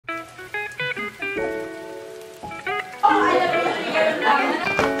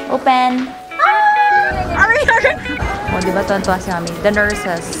open. O, diba tuwan-tuwa si Mami? The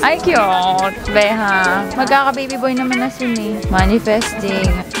nurses. Ay, cute. Beha. Magkaka-baby boy naman na sini. Manifesting.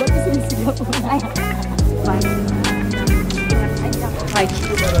 Ay,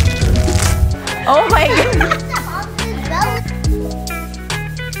 oh my God.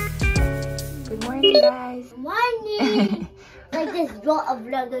 Good morning, guys. Morning. Like this, draw a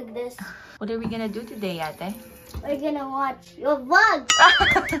vlog like this. What are we gonna do today, Ate? We're gonna watch your vlog.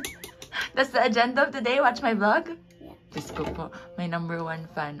 That's the agenda of today. Watch my vlog. Yeah. Just go po. My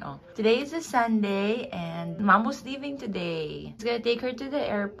 #1 fan. Oh. Today is a Sunday and Mom was leaving today. It's gonna take her to the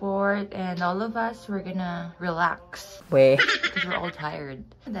airport and all of us, we're gonna relax. Wait. Because we're all tired.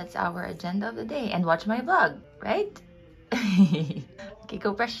 That's our agenda of the day. And watch my vlog, right? Okay,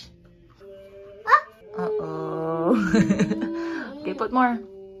 go brush. Uh-oh. Okay, put more.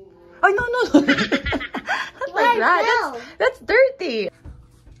 Oh, no. Not like that. That's dirty.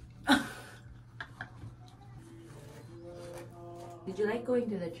 Did you like going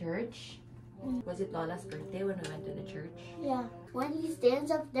to the church? Was it Lola's birthday when we went to the church? Yeah. When he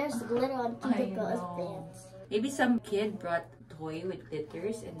stands up, there's glitter on the girl's pants. Maybe some kid brought a toy with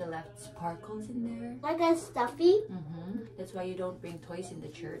glitters and they left sparkles in there. Like a stuffy? That's why you don't bring toys in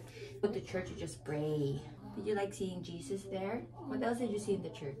the church. Go to church, you just pray. Did you like seeing Jesus there? What else did you see in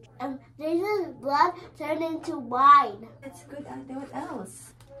the church? Jesus' blood turned into wine. That's good, Ate. What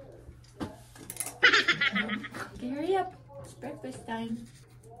else? Okay, hurry up. It's breakfast time.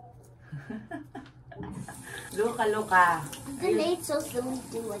 Loka. The Nate's so silly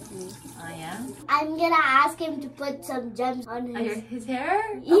too with me. Oh, yeah? I'm gonna ask him to put some gems on His hair?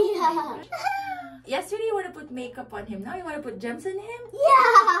 Yeah. Yesterday you want to put makeup on him. Now you want to put gems on him?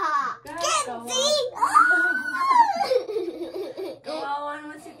 Yeah. Guys, See? Kawawa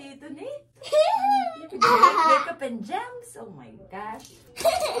naman si Tito Nate. You could make makeup and gems. Oh my gosh.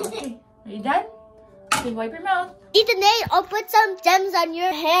 Okay, are you done? Okay, wipe your mouth. Ethan, Nate, I'll put some gems on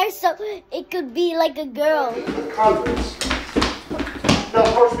your hair so it could be like a girl. The conference. Now,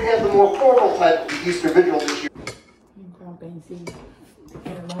 of course, we have the more formal type of the Easter Vigil this year.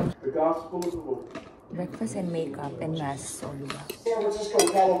 The Gospel of the Lord. Breakfast and makeup and mass. San Francisco,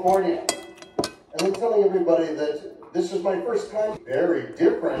 California. And I'm telling everybody that this is my first time. Very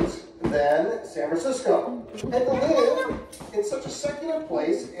different than San Francisco. And to live in such a secular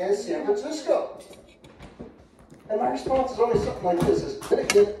place as San Francisco. And my response is always something like this: is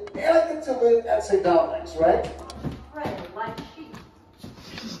it elegant to live at St. Dominic's, right? Pray like sheep,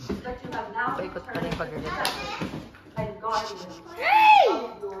 but you have now returned and God is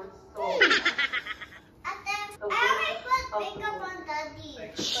of your soul. Makeup on Daddy.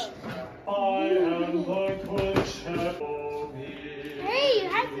 I am the good shepherd. Hey,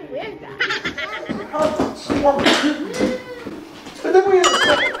 you have to wear that. But then we have the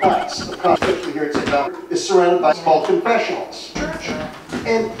second class. The constitution here at St. Dominic is surrounded by small confessionals.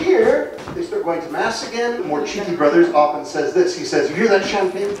 And here, they start going to Mass again. The more cheeky brothers often says this. He says, "You hear that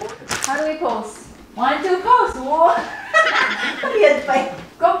champagne?" How do we pose? 1, 2, pose! Whoa!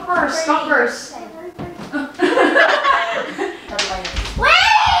 Go first! Go first!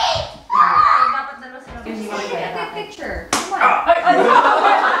 Picture. Come on.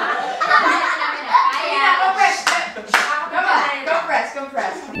 Go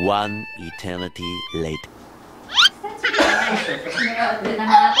press. One eternity later.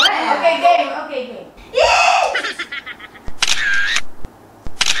 Okay, game.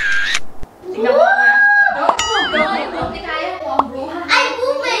 Tingnan mo nga. Don't move. I'm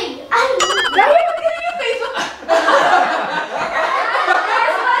moving. Dahil mo din yung face mo.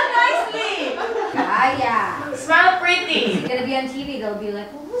 Smile nicely. Kaya. Smile pretty. It's gonna be on TV. They'll be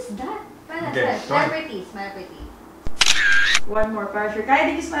like, oh, who's that? Smile pretty. One more para sure. Kaya,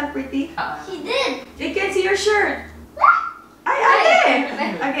 did you smile pretty? He did. They can see your shirt. Ay,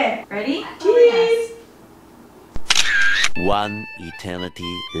 okay. Ready? Cheese. One eternity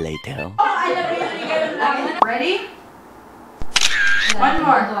later. Oh, alam mo yun. Ready? One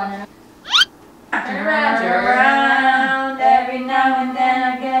more. Turn around. Every now and then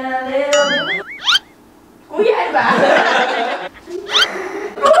I get a little bit. Kuya, ba?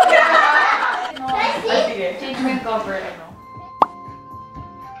 Sige. Change mo yung cover.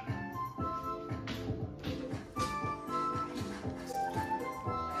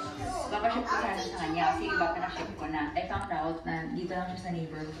 Papaship ko sana sa kanya kasi iba pa na-ship ko na. I found out na dito lang siya sa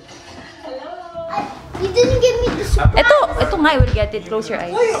neighborhood. You didn't give me the surprise. Ito nga, I will get it. Close your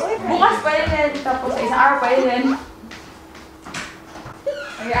eyes. Bukas pa rin. Tapos sa isang araw pa rin.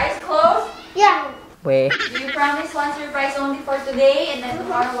 Are your eyes closed? Yeah. Do you promise one surprise only for today and then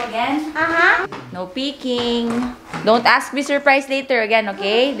tomorrow again? No peeking. Don't ask me surprise later again,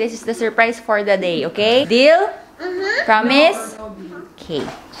 okay? This is the surprise for the day, okay? Deal? Promise? Okay.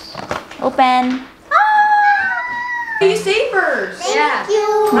 Open. You say first. Thank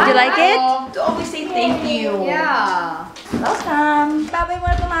you. Did you like it? Always say thank you. Yeah. Welcome. Bye-bye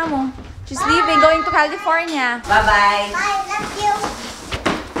muna to Mamo. She's leaving, going to California. Bye-bye. Bye, love you.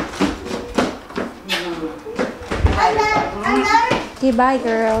 I love Okay, bye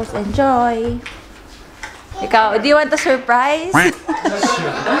girls. Enjoy. Ikaw, do you want a surprise?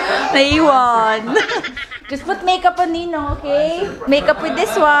 Naiwan. Just put makeup on Nino, okay? Makeup with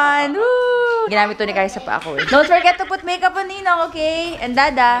this one. Woo! Ginamit to ni Kaya sa pa ako eh. Don't forget to put makeup on Nino, okay? And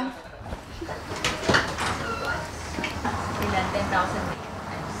Dada. Ilan? 10,000.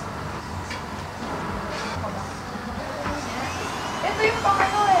 Ito yung pang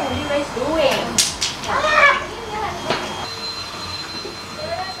ano eh. What are you guys doing?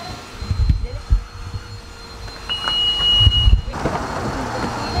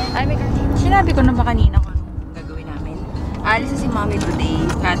 Ay, may sinabi ko na ba kanina kung anong gagawin namin? Alis na si Mommy today.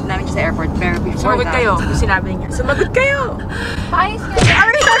 Natin namin siya sa airport. Pero before Sumagot kayo. Sinabi niya. Sumagot kayo. Ayos ka.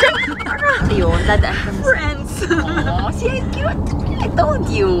 Ayun, dadaan kami. Friends. Oh, see, cute. I told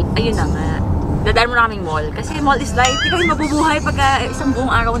you. Ayun na nga. Dadaan mo na kaming mall. Kasi mall is life. Hindi kami mabubuhay pagka isang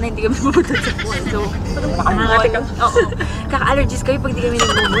buong araw na hindi kami mabubuhay sa mall. So, oo. Kaka-allergies kami pag hindi kami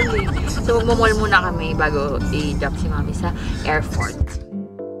nag-mall eh. So, mag-mall muna kami bago i-drop si Mommy sa airport.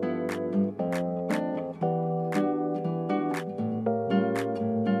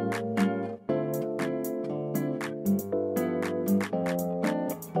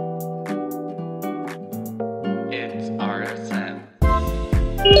 It's RSN.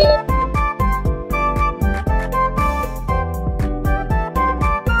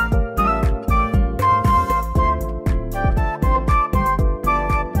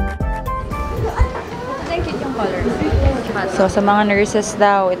 So, sa mga nurses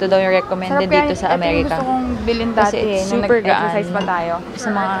daw, ito daw yung recommended dito sa Amerika. Ito yung gusto kong bilhin dati. Kasi it's nung super nag-exercise gaan. pa tayo. Sa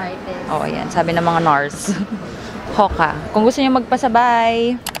mga, oh, ayan, sabi ng mga nurse. Hoka. Kung gusto niyo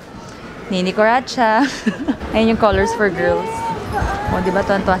magpasabay, Nini Coracha. Ayun yung colors for girls. O, oh, diba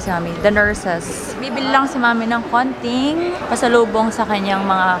tuwan-tuwa si Mami? The nurses. Bibili lang si Mami ng konting pasalubong sa kanyang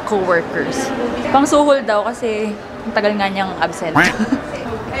mga co-workers. Pang suhol daw kasi ang tagal nga niyang absent.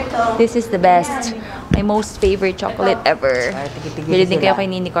 This is the best. My most favorite chocolate ever. Bili din kayo kay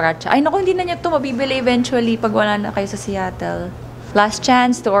Nini Coracha. Ay, naku, hindi na niya ito mabibili eventually pag wala na kayo sa Seattle. Last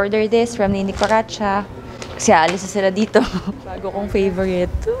chance to order this from Nini Coracha. Kasi alis na sila dito. Bago kong favorite.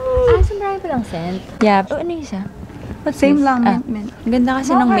 Ah, so marami pa lang scent. Yeah. Oh, ano yung isa? What's Same this? lang. Ah, ang ganda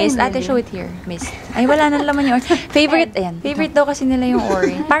kasi ng mist. Ate, show it here. Mist. Ay, wala na laman yung orange. Favorite, ayan. Favorite daw kasi nila yung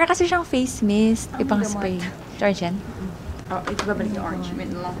orange. Para kasi siyang face mist. Ipang spray. Orange yan? Oh, ito babalik yung orange.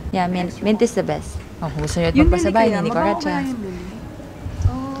 Mint lang. Yeah, mint. Mint is the best. Oh, gusto nyo at magpasabay, Nini Coracha.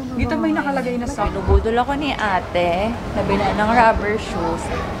 Dito may nakalagay na sa... Binubudol ako ni ate. Nabila ng rubber shoes.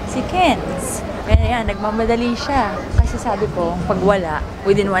 Si Ken's. Kaya yan, nagmamadali siya. Kasi sabi ko, pag wala,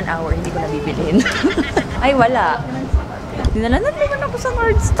 within 1 hour, hindi ko nabibilhin. Ay, wala. Dinala na naman ako sa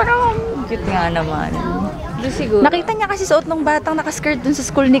Nordstrom. Cute nga naman. Siguro. Nakita niya kasi suot ng batang nakaskirt dun sa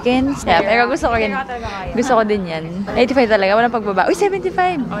school ni Ken's. Yeah, pero gusto ko rin. Gusto ko din yan. 85 talaga, walang pagbaba. Uy,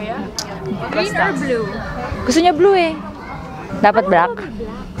 75! Oh, yeah? Green or blue? Gusto niya blue eh. Dapat black?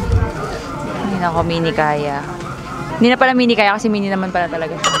 Hindi na ako mini kaya. Hindi na pala mini kaya kasi mini naman pala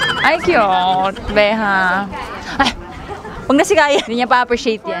talaga. Ay, cute! Beha. Ay! Huwag na si kaya. Hindi niya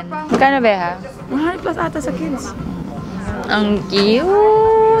pa-appreciate yan. Magkano, Beha? 100 plus ata sa kids. Ang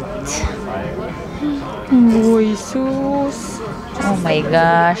cute! Uy, sus! Oh my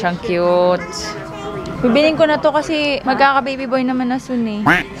gosh, ang cute! Bibilin ko na to kasi magkaka-baby boy naman na soon eh.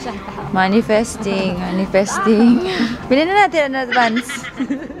 Manifesting, manifesting. Bilhin na natin in advance.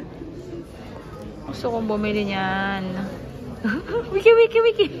 Gusto kong bumili niyan. Wiki, wiki,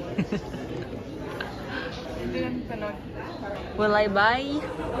 wiki. Will I buy?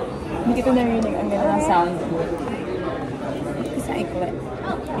 Hindi ko narinig ang ganda ng sound. Isa ikulit.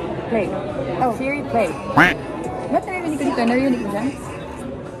 Play. Oh, Siri, play. Ba't narinig ko dito? Narinig ko dyan?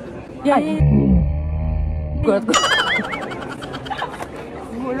 Yan. Gulat ko.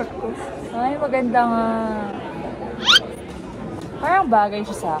 Ay, maganda nga. Parang bagay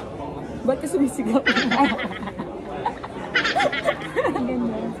siya sa akin. Ba't ka sumisigaw?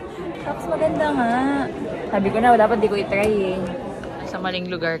 Maganda. Tapos maganda nga. Sabi ko na, dapat di ko itry eh. Sa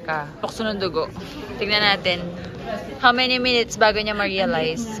maling lugar ka. Tukso ng dugo. Tignan natin. How many minutes bago niya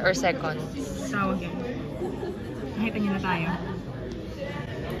ma-realize? Or seconds? Tawag yan. Nakita niyo na tayo.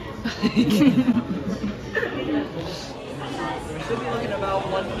 Should be looking about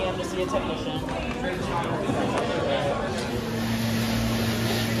 1 p.m. to see a technician.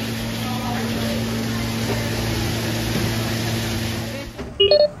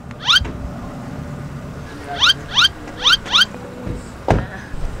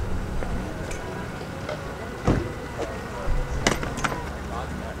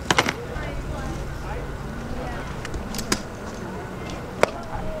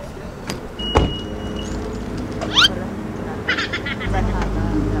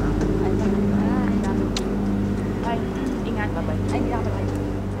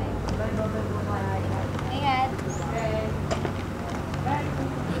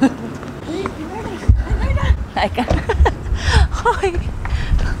 Hoy.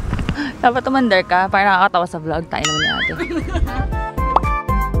 Dapat umandar ka para nakakatawa sa vlog. Tayo naman ni ate.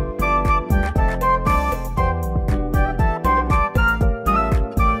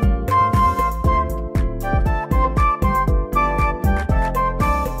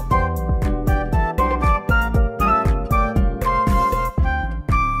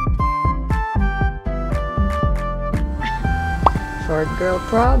 Short girl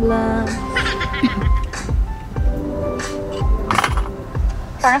problem.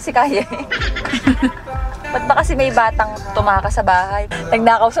 Parang si Kaya eh. Ba't ba kasi may batang tumakas sa bahay?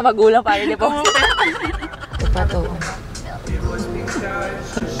 Nagnakaw sa magulang para di po. Ito pa to.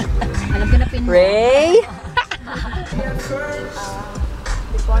 Alam ko na pin. Ray?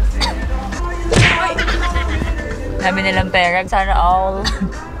 Dami nilang pera. Sana all.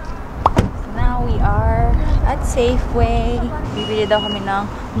 Now we are at Safeway. Bibili daw kami ng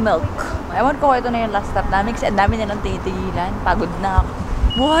milk. Ewan ko ito na yung last stop namin kasi ang dami nilang tinitigilan. Pagod na ako.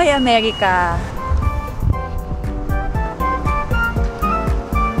 Buhay Amerika!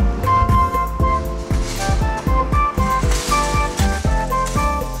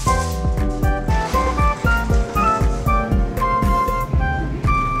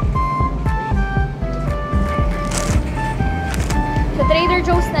 Sa Trader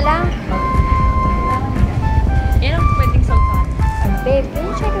Joe's na lang. Yan ang pwedeng sausahan. Babe, can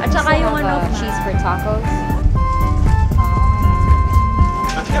you check if At we saka still yung have, ano, cheese for tacos?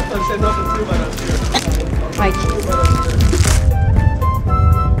 White cheese. What?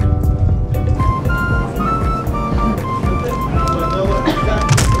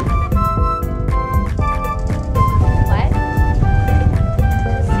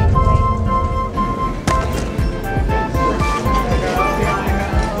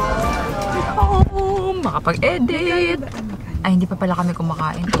 Oh, makapag-edit. Ay, hindi pa pala kami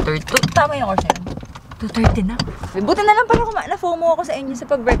kumakain. 2:30. Tama yung oras na yun. 2:30 na. Buti na lang pala na FOMO ako sa inyo sa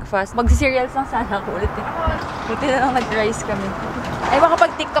pag-breakfast. Mag-cereals lang sana ako ulit eh. Buti na lang nag-rice kami. Ay,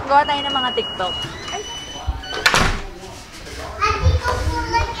 makapag-TikTok. Gawa tayo ng mga TikTok.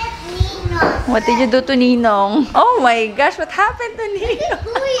 What did you do to Ninong? Oh my gosh, what happened to Ninong?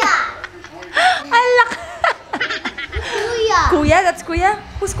 Kuya! Alak! Kuya! Kuya? That's Kuya?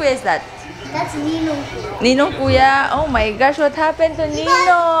 Whose Kuya is that? That's Ninong. Ninong Kuya? Oh my gosh, what happened to Because you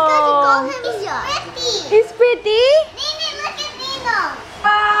call Ninong? him pretty. He's pretty? Nini, look at Ninong.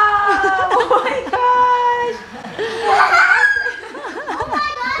 Wow! Oh my gosh!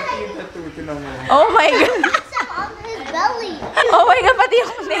 Oh my god! Some on his belly. Oh my god, pati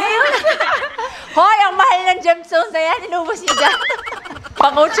yung nails! Hoy, ang mahal ng gemstones na yan, inubos niyo dyan.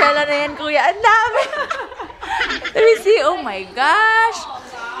 Pang-Coachella na yan, Kuya. Ang dami! Let me see. Oh my gosh!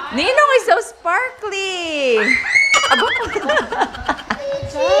 Ninong is so sparkly! Aba?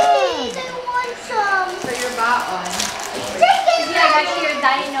 Jeez, I want some. For your baon. Take it! Yeah, that's your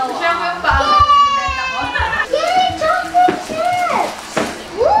dino. Yay! Chocolate chips!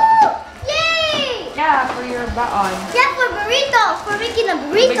 Woo! Yay! Yeah, for your baon. Yeah, for burrito. For making a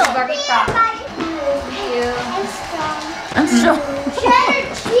burrito. Which burrito? Thank you. I'm strong. I'm strong. Cheddar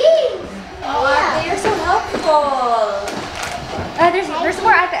cheese. Oh, you're so helpful. There's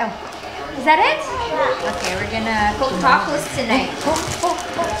more out there. Is that it? Yeah. Okay, we're gonna cook tacos tonight.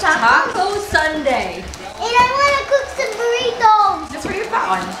 Taco Sunday. And I want to cook some burritos. That's for your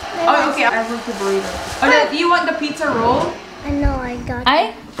baon. Oh, okay. I want the burrito. Oh, no, do you want the pizza roll? I know, I got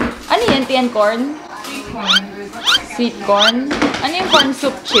Ay? Ano yan? Tiyan corn? Sweet corn? Ano yung corn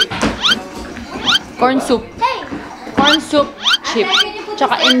soup chip? Corn soup. Hey! Corn soup chip.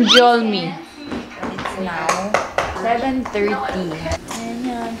 Tsaka enjolmi. It's now 7:30.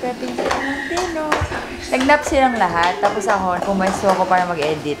 Ayan, prepping sila ng dinner. Nagnap silang lahat. Tapos ako, pumesto ako para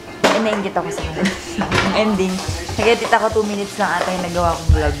mag-edit. Eh, nainggit ako sa kanila. Ending. Nag-edit ako 2 minutes lang ata yung nagawa kong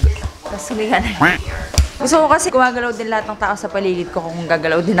vlog. Tapos huminga na. Gusto ko kasi gumagalaw din lahat ng tao sa paligid ko kung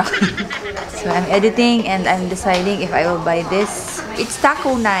gagalaw din ako. So, I'm editing and I'm deciding if I will buy this It's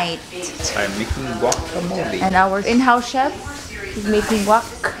taco night. I'm making guacamole. And our in-house chef is making guac.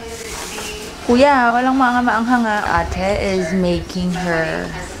 Kuya, walang mga maanghang nga. Ate is making her...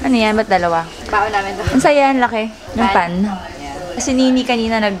 Ano yan? Ba't dalawa? Bao namin to. Ang saya, ang laki. Ng pan. Si Nini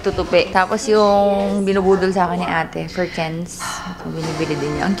kanina nagtutupi. Tapos yung binubudol sa akin ni ate for Ken's. Ito, binibili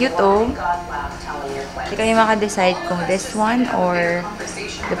din niya. Ang cute, oh. Hindi kami makadecide kung this one or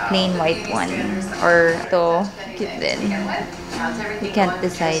the plain white one. Or ito, cute din. We can't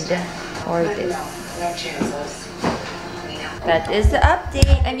decide. Or this. That is the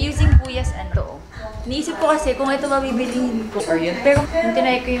update. I'm using Puyas and to. Niisip ko kasi kung ito mabibilihin ko or yun. Pero yung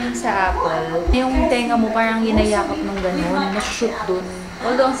tinry ko yung sa Apple, yung tenga mo parang ginayakap ng ganun, na-shoot dun.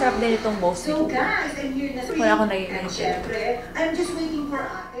 Although ang sarap din itong boss nito. Wala akong nag-i-intend. I'm just waiting for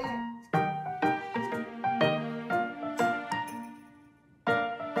ate.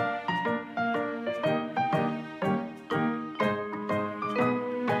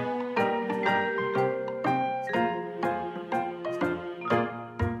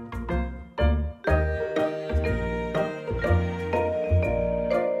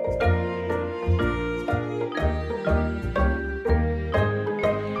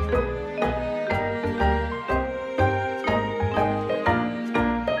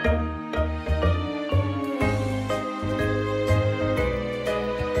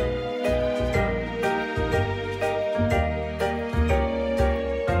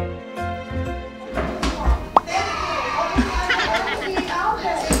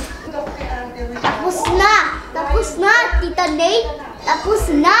 Tapos na, Tita Nate. Tapos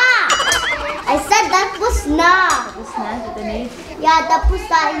na. I said tapos na. Tapos na, Tita Nate? Yeah, tapos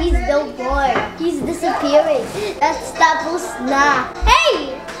na. He's no more. He's disappearing. That's tapos na.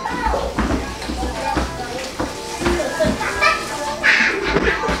 Hey!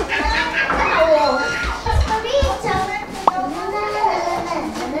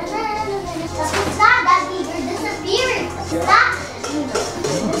 Tapos na, Daddy. You're disappearing. Stop.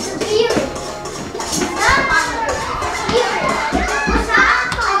 Disappearing.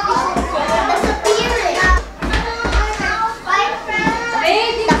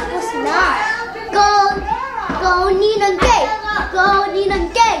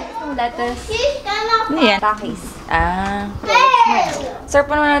 Lettuce. Ano yan? Takis. Ah. Hey!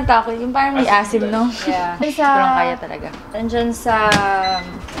 Sarap pa naman ng takis. Yung parang may asim, no? Yeah. Pero ang kaya talaga. Nandyan sa...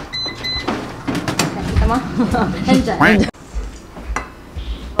 Nakita mo? Nandyan.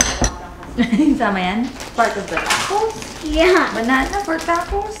 Sama yan? Part of the tacos? Yeah. Banana for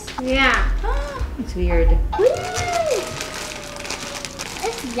tacos? Yeah. It's weird.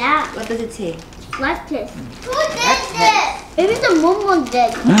 What's that? What does it say? Lettuce. Who did this? Maybe the mom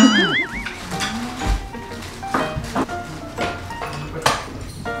did.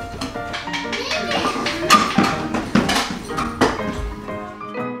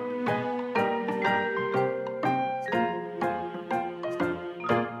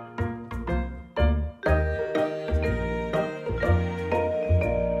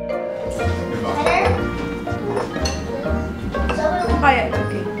 Kaya, it's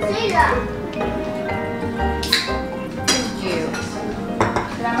okay. Say that. Thank you.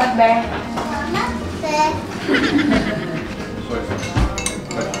 Salamat, Be.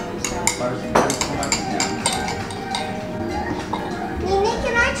 Nini,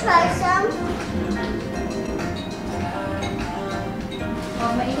 can I try some?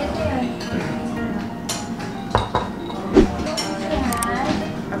 Oh, mainit na yun.